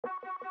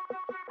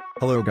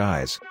Hello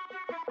guys.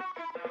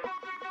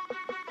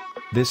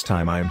 This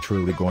time I am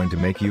truly going to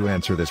make you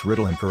answer this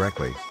riddle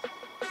incorrectly.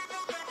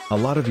 A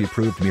lot of you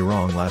proved me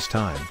wrong last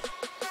time.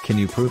 Can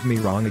you prove me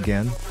wrong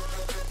again?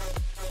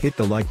 Hit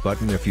the like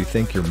button if you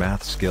think your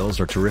math skills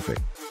are terrific.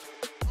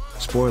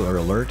 Spoiler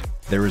alert,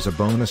 there is a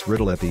bonus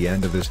riddle at the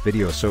end of this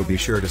video, so be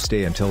sure to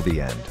stay until the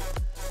end.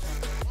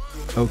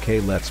 Okay,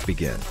 let's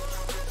begin.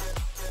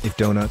 If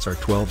donuts are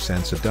 12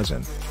 cents a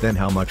dozen, then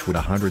how much would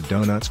 100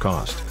 donuts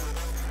cost?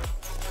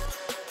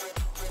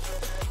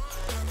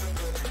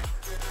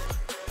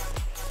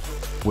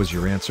 Was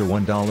your answer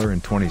 $1.20,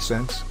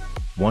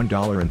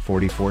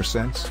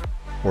 $1.44,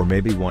 or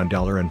maybe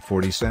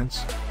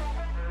 $1.40?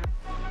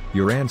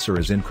 Your answer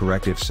is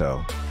incorrect if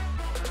so.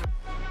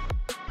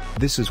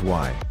 This is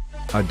why.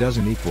 A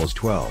dozen equals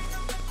 12.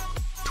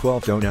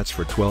 12 donuts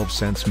for 12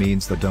 cents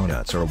means the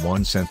donuts are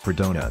 1 cent per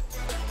donut.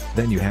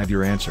 Then you have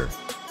your answer.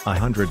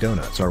 100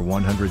 donuts are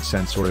 100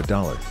 cents or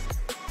 $1.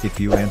 If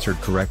you answered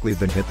correctly,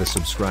 then hit the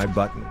subscribe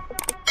button.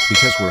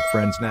 Because we're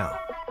friends now.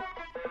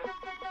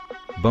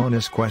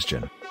 Bonus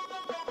question.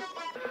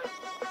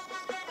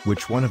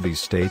 Which one of these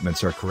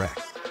statements are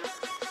correct?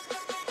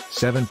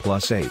 7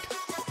 plus 8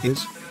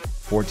 is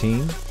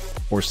 14,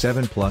 or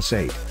 7 plus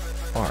 8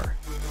 are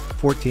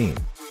 14?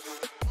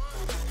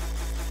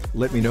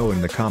 Let me know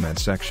in the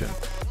comments section.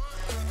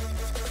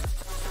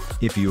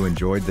 If you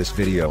enjoyed this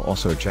video,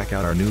 also check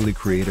out our newly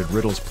created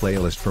riddles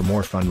playlist for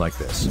more fun like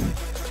this.